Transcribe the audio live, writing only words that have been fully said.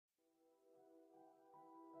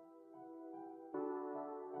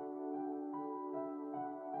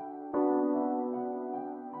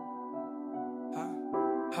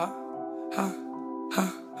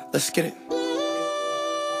Let's get it.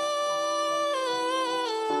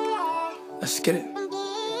 Let's get it.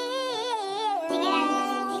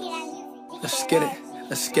 Let's get it.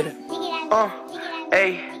 Let's get it.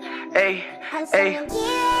 Hey, hey, hey.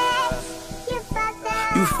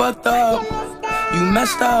 You fucked up. You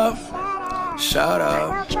messed up. Shut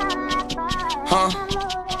up.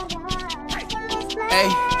 Hey,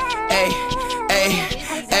 hey, hey,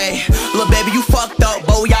 hey. Little baby, you fucked up,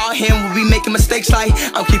 but we all here and we be making mistakes like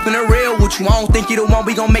I'm keeping it real with you. I don't think you the one,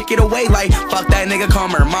 we gon' make it away. Like, fuck that nigga,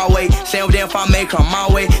 come her my way. Say I'm damn if I make her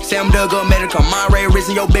my way. Say I'm the good, made her come my way.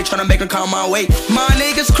 Risen your bitch, tryna make her come my way. My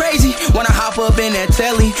niggas crazy, when I hop up in that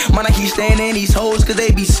telly. Man, I keep staying in these hoes, cause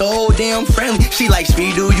they be so damn friendly. She like,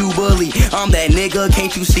 Speed, do you bully? I'm that nigga,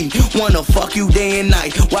 can't you see? Wanna fuck you day and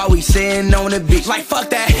night, while we sitting on the beach. Like, fuck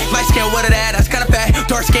that, light skin with it at, that's kinda fat.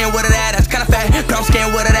 Dark skin with it at, that's kinda fat. Brown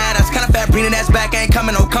skin with it at, that's kinda fat. Bringing ass back, ain't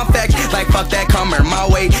coming no confect. Like, fuck that, come her my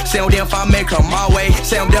way. Say I'm damn if I make her my way.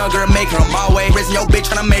 Say I'm down, girl, make her my way. Risen your bitch,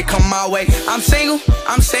 tryna make her my way. I'm single,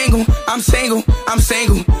 I'm single, I'm single, I'm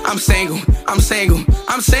single, I'm single, I'm single,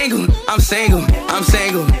 I'm single, I'm single, I'm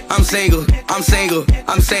single, I'm single, I'm single,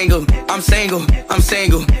 I'm single, I'm single, I'm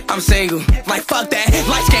single, I'm single. Like, fuck that,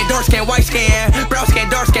 light skin, dark skin, white skin, brown skin,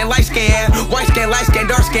 dark skin, light skin, white skin, light skin,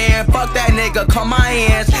 dark skin. Fuck that nigga, come my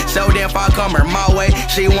hands. So damn if I come her my way.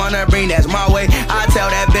 She wanna bring that's my way. I tell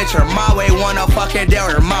that bitch her my way. Wanna fucking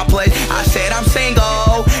down her my place. I said I'm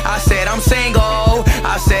single. I said I'm single.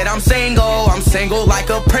 I said I'm single. I'm single like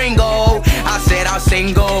a Pringle. I said I'm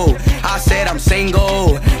single. I said I'm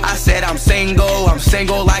single. I said I'm single. I'm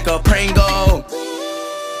single like a Pringle.